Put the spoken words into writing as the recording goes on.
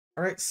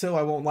All right, so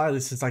I won't lie,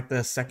 this is like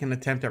the second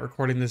attempt at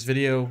recording this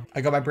video.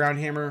 I go by Brown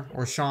Hammer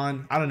or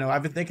Sean. I don't know.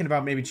 I've been thinking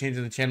about maybe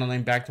changing the channel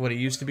name back to what it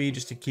used to be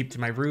just to keep to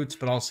my roots,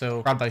 but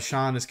also Robbed by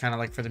Sean is kind of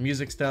like for the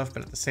music stuff,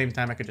 but at the same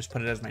time, I could just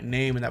put it as my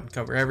name and that would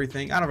cover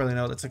everything. I don't really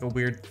know. That's like a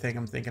weird thing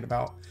I'm thinking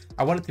about.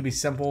 I want it to be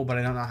simple, but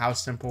I don't know how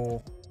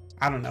simple.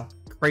 I don't know.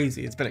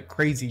 Crazy. It's been a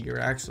crazy year,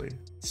 actually.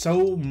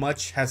 So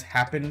much has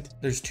happened.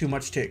 There's too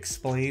much to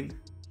explain.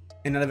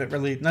 And none of it's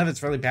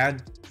really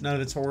bad. None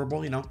of it's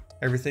horrible, you know.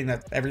 Everything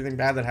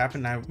bad that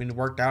happened, I mean, it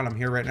worked out. I'm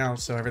here right now,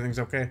 so everything's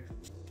okay.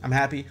 I'm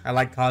happy. I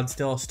like COD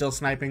still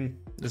sniping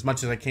as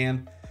much as I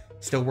can,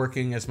 still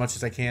working as much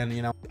as I can,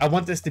 you know. I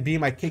want this to be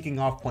my kicking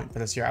off point for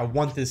this year. I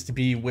want this to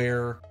be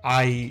where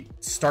I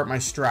start my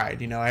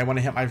stride, you know. I want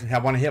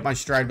to hit my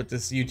stride with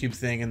this YouTube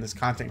thing and this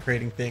content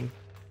creating thing,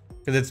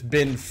 because it's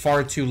been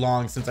far too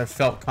long since I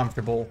felt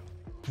comfortable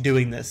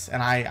doing this,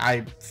 and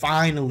I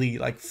finally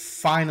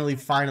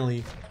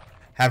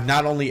have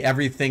not only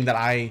everything that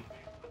I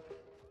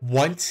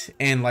want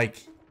and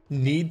like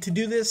need to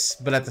do this,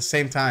 but at the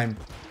same time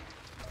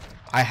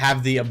I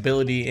have the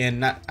ability and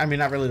not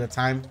really the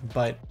time,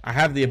 but I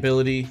have the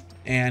ability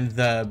and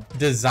the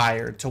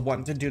desire to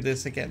want to do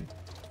this again.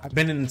 I've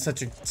been in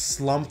such a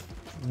slump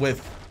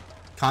with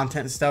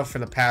content stuff for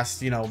the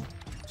past, you know,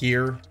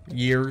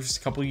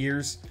 couple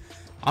years.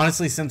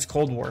 Honestly, since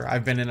Cold War,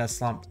 I've been in a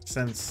slump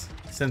since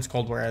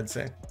Cold War, I'd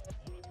say.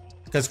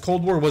 Because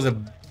Cold War was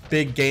a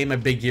big game, a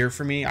big year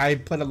for me. I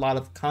put a lot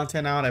of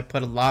content out. I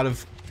put a lot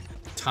of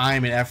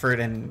time and effort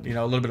and, you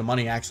know, a little bit of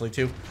money actually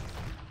too.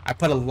 I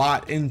put a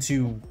lot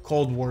into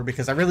Cold War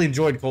because I really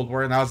enjoyed Cold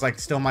War, and that was like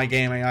still my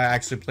game. I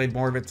actually played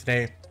more of it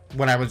today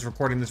when I was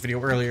recording this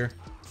video earlier.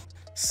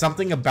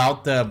 Something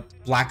about the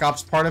Black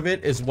Ops part of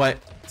it is what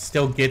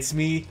still gets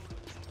me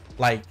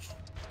like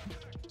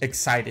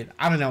excited.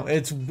 I don't know.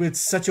 It's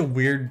such a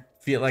weird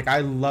feel. Like, I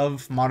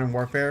love Modern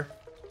Warfare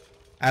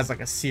as like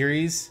a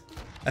series,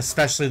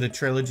 especially the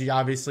trilogy,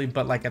 obviously,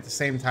 but like at the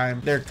same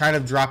time they're kind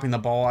of dropping the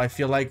ball, I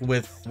feel like,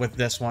 with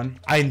this one.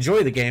 I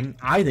enjoy the game.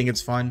 I think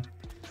it's fun.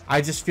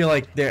 I just feel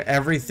like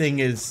everything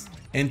is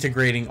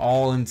integrating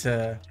all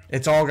into,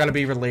 it's all got to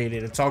be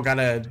related. It's all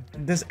gotta,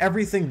 does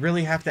everything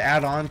really have to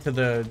add on to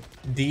the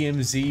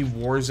DMZ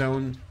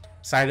Warzone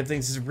side of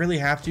things? Does it really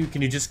have to?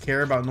 Can you just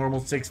care about normal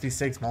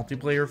 66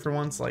 multiplayer for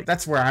once? Like,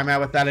 that's where I'm at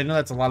with that. I know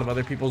that's a lot of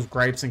other people's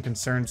gripes and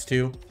concerns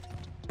too,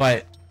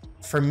 but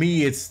for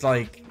me, it's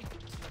like,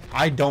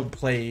 I don't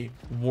play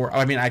War.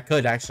 I mean, I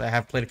could actually. I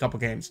have played a couple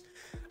games,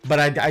 but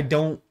I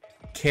don't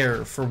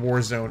care for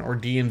Warzone or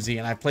DMZ,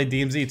 and I played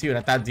DMZ too, and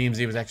I thought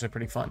DMZ was actually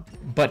pretty fun.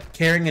 But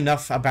caring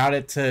enough about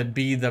it to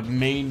be the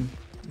main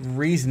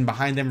reason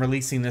behind them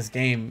releasing this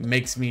game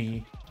makes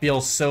me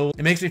feel so.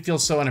 It makes me feel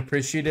so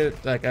unappreciated,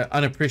 like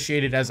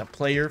unappreciated as a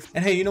player.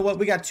 And hey, you know what?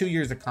 We got 2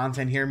 years of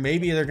content here.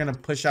 Maybe they're gonna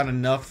push out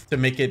enough to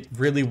make it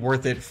really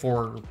worth it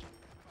for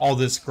all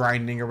this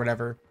grinding or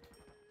whatever.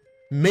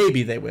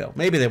 Maybe they will,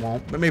 maybe they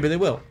won't, but maybe they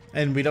will,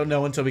 and we don't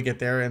know until we get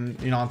there. And,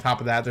 you know, on top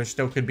of that, there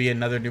still could be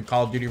another new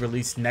Call of Duty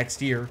release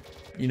next year.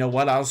 You know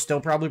what? I'll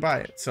still probably buy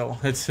it, so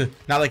it's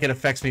not like it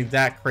affects me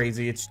that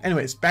crazy. It's,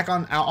 anyways, back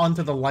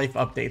onto the life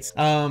updates.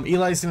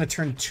 Eli's gonna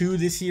turn 2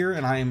 this year,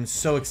 and I am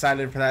so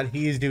excited for that.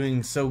 He's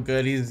doing so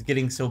good. He's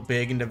getting so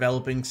big and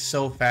developing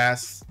so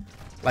fast.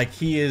 Like,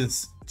 he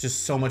is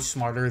just so much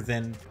smarter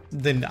than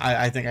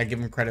I think I give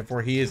him credit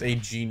for. He is a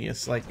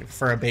genius. Like,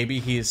 for a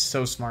baby, he is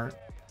so smart.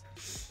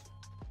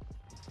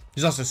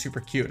 He's also super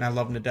cute, and I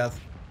love him to death.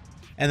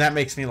 And that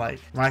makes me,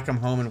 like, when I come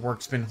home and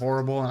work's been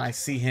horrible and I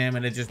see him,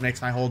 and it just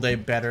makes my whole day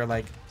better.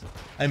 Like,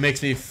 it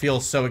makes me feel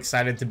so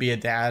excited to be a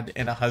dad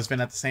and a husband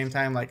at the same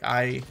time. Like,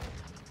 I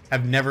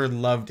have never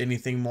loved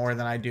anything more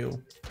than I do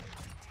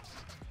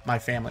my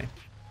family.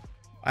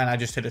 And I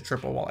just hit a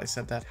triple while I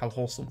said that. How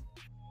wholesome.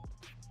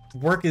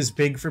 Work is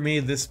big for me.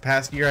 This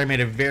past year, I made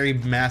a very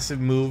massive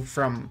move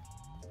from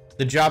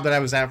the job that I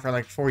was at for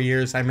like 4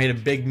 years. I made a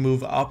big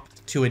move up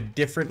to a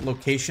different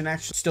location,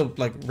 actually, still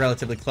like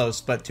relatively close,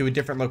 but to a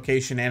different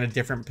location and a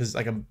different,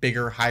 like a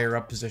bigger, higher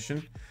up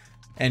position.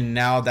 And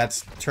now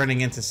that's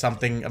turning into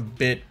something a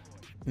bit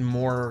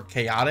more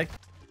chaotic.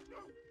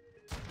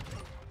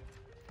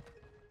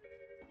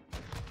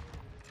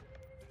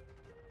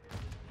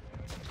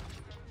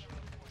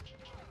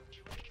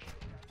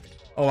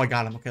 Oh, I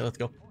got him. Okay, let's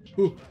go.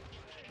 Ooh.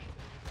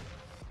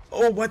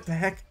 Oh, what the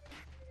heck?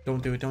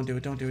 Don't do it, don't do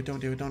it, don't do it, don't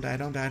do it, don't die,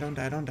 don't die, don't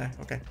die, don't die.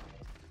 Okay.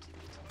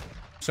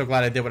 So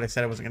glad I did what I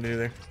said I wasn't gonna do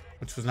there,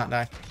 which was not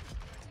die.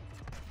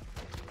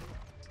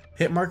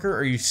 Hit marker?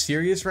 Are you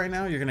serious right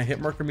now? You're gonna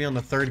hit marker me on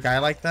the 3rd guy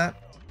like that?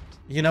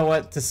 You know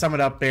what? To sum it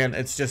up, man,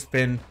 it's just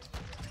been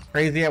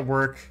crazy at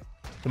work.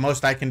 The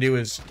most I can do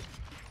is,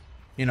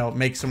 you know,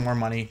 make some more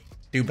money,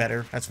 do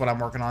better. That's what I'm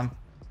working on.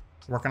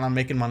 Working on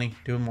making money,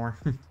 doing more.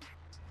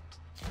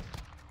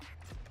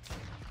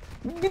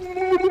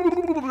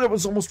 That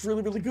was almost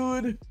really, really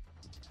good.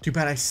 Too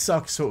bad I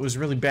suck, so it was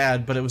really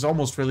bad, but it was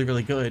almost really,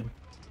 really good.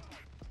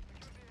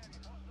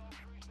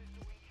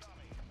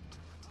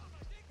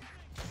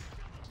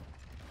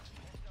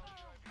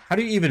 How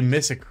do you even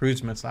miss a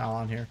cruise missile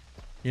on here?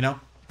 You know?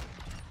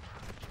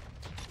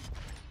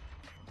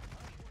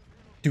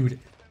 Dude,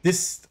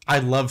 this, I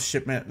love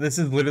Shipment. This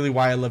is literally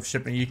why I love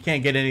Shipment. You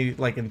can't get any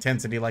like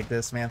intensity like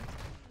this, man.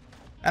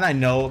 And I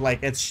know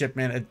like it's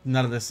Shipment.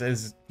 None of this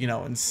is, you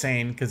know,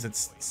 insane because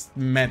it's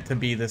meant to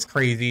be this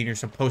crazy and you're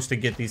supposed to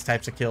get these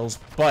types of kills.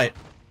 But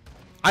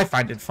I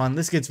find it fun.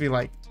 This gets me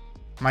like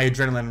my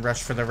adrenaline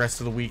rush for the rest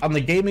of the week. On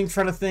the gaming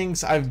front of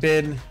things, I've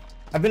been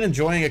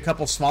enjoying a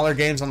couple smaller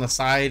games on the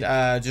side,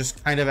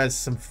 just kind of as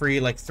some free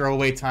like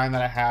throwaway time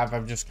that I have.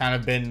 I've just kind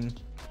of been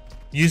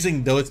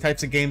using those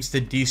types of games to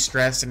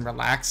de-stress and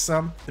relax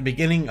some. The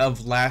beginning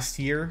of last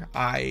year,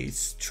 I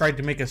tried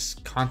to make a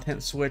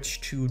content switch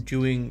to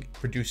doing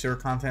producer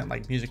content,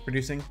 like music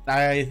producing.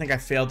 I think I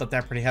failed at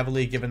that pretty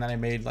heavily, given that I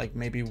made like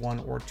maybe 1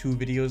 or 2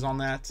 videos on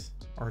that,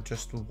 or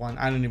just 1.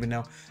 I don't even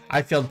know.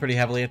 I failed pretty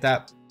heavily at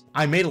that.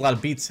 I made a lot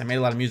of beats, I made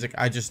a lot of music,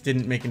 I just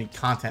didn't make any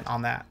content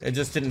on that. It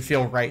just didn't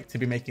feel right to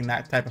be making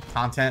that type of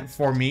content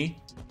for me.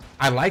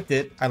 I liked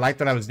it, I liked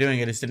what I was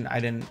doing, I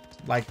didn't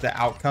like the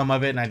outcome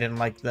of it, and I didn't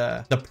like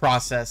the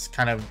process.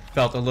 Kind of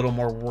felt a little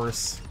more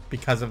worse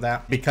because of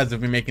that, because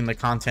of me making the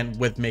content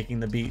with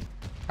making the beat.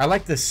 I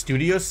like the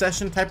studio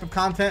session type of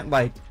content,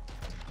 like,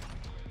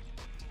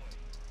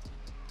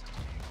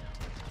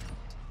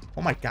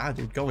 oh my god,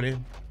 dude, going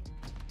in.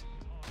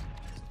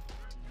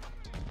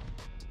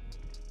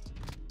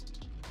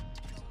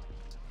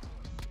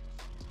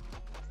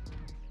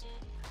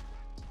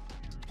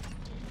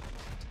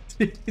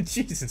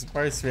 Jesus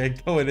Christ, man,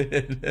 going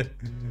in.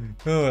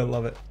 Oh, I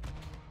love it.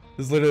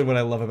 This is literally what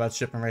I love about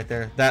Shipment right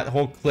there. That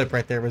whole clip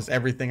right there was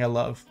everything I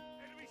love.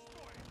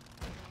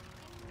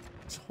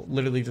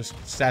 Literally just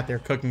sat there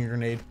cooking a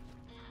grenade.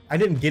 I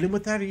didn't get him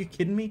with that. Are you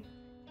kidding me?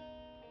 All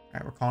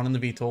right, we're calling in the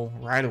VTOL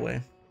right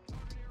away.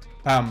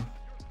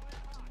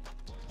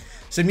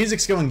 So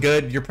music's going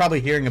good. You're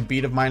probably hearing a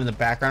beat of mine in the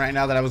background right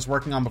now that I was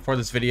working on before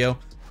this video.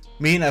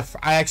 I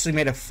actually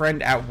made a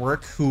friend at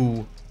work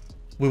who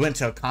we went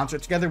to a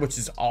concert together, which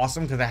is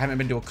awesome because I haven't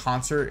been to a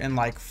concert in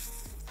like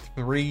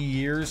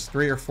 3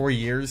 or 4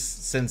 years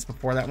since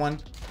before that one.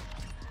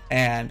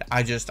 And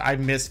I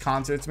missed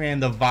concerts,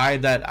 man. The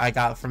vibe that I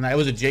got from that, it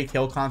was a Jake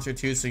Hill concert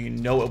too, so you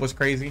know it was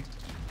crazy.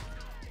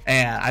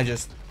 And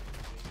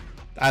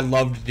I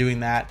loved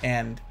doing that.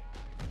 And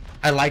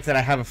I like that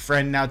I have a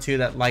friend now too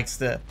that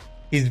likes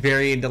he's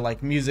very into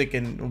like music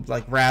and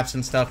like raps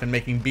and stuff and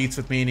making beats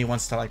with me, and he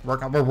wants to like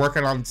we're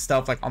working on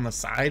stuff like on the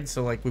side,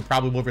 so like we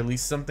probably will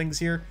release some things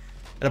here.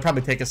 It'll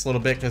probably take us a little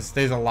bit because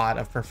there's a lot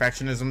of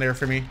perfectionism there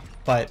for me,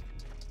 but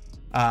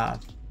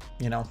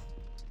you know,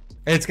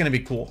 it's gonna be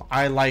cool.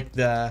 I like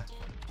it.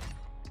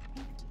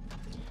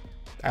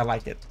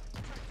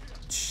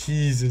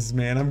 Jesus,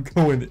 man, I'm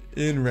going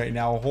in right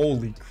now.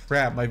 Holy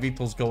crap, my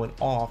VTOL's going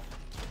off.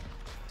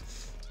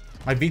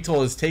 My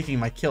VTOL is taking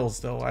my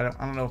kills though. I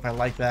don't know if I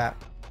like that.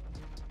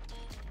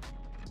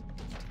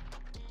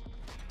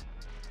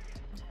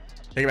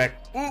 Take it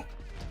back. Ooh.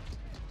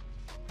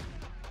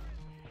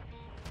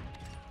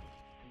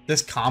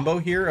 This combo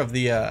here of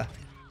the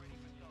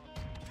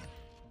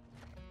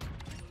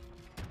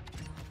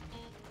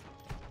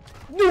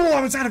no,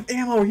 I was out of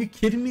ammo. Are you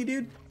kidding me,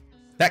 dude?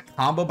 That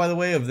combo, by the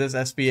way, of this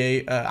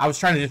SBA, I was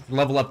trying to just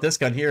level up this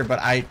gun here, but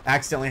I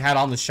accidentally had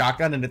on the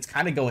shotgun, and it's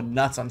kind of going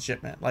nuts on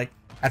Shipment. Like,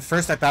 at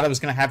first I thought I was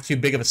going to have too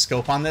big of a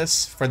scope on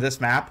this for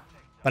this map,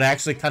 but I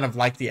actually kind of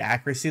like the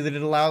accuracy that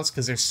it allows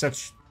because there's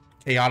such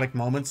chaotic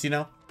moments, you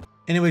know?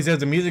 Anyways,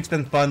 the music's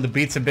been fun. The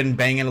beats have been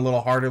banging a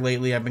little harder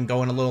lately. I've been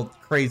going a little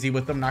crazy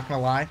with them, not going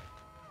to lie.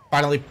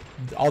 Finally,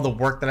 all the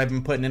work that I've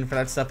been putting in for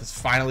that stuff is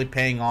finally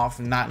paying off,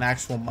 and not in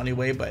actual money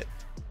way, but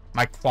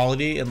my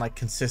quality and like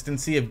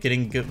consistency of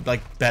getting good,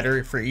 like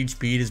better for each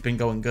beat has been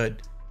going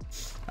good.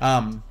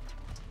 It's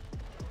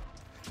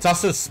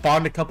also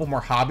spawned a couple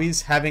more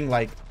hobbies, having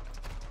a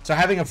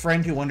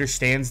friend who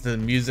understands the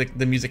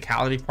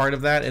musicality part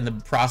of that and the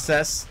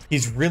process.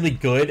 He's really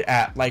good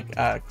at like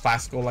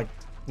classical, like,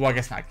 well, I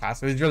guess not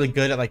classical. He's really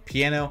good at like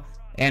piano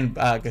and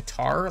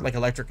guitar, like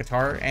electric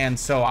guitar. And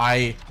so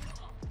I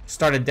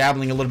started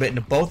dabbling a little bit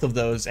into both of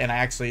those. And I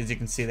actually, as you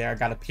can see there, I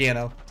got a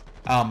piano.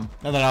 And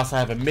then I also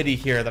have a MIDI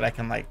here that I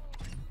can like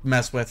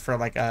mess with for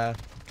like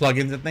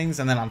plugins and things.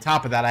 And then on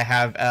top of that, I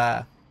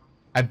have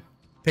I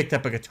picked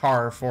up a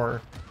guitar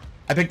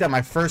I picked up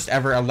my first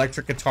ever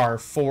electric guitar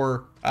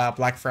for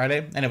Black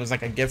Friday, and it was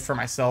like a gift for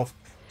myself.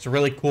 It's a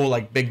really cool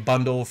like big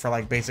bundle for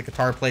like basic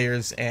guitar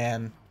players,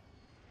 and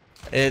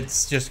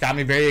it's just got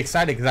me very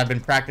excited because I've been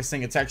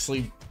practicing. It's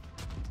actually,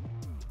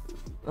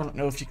 I don't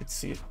know if you could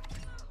see it.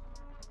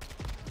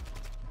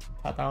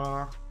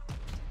 Ta-da.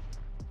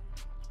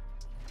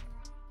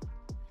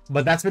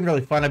 But that's been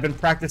really fun. I've been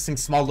practicing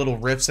small little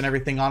riffs and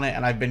everything on it,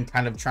 and I've been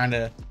kind of trying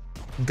to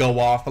go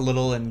off a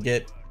little and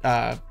get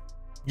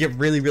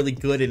really, really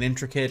good and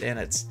intricate, and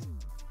it's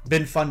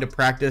been fun to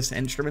practice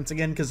instruments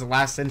again, because the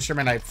last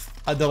instrument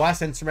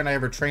I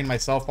ever trained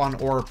myself on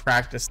or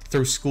practiced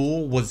through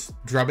school was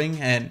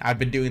drumming, and I've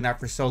been doing that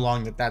for so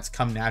long that that's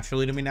come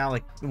naturally to me now.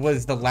 Like, it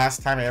was the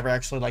last time I ever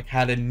actually like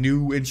had a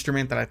new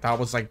instrument that I thought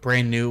was like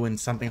brand new and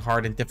something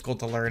hard and difficult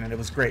to learn, and it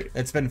was great.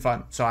 It's been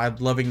fun, so I'm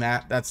loving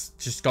that. That's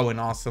just going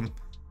awesome.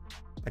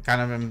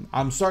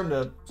 I'm starting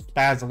to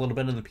spaz a little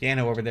bit on the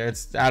piano over there.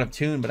 It's out of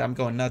tune, but I'm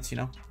going nuts, you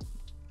know.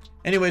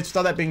 Anyways, with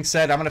all that being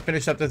said, I'm gonna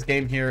finish up this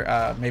game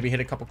here. Maybe hit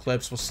a couple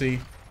clips. We'll see.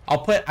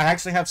 I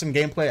actually have some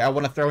gameplay I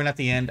want to throw in at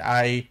the end.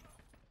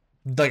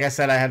 Like I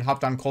said, I had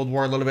hopped on Cold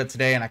War a little bit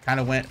today, and I kind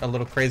of went a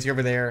little crazy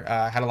over there.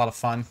 Had a lot of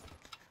fun.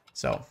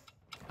 So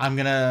I'm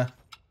gonna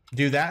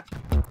do that.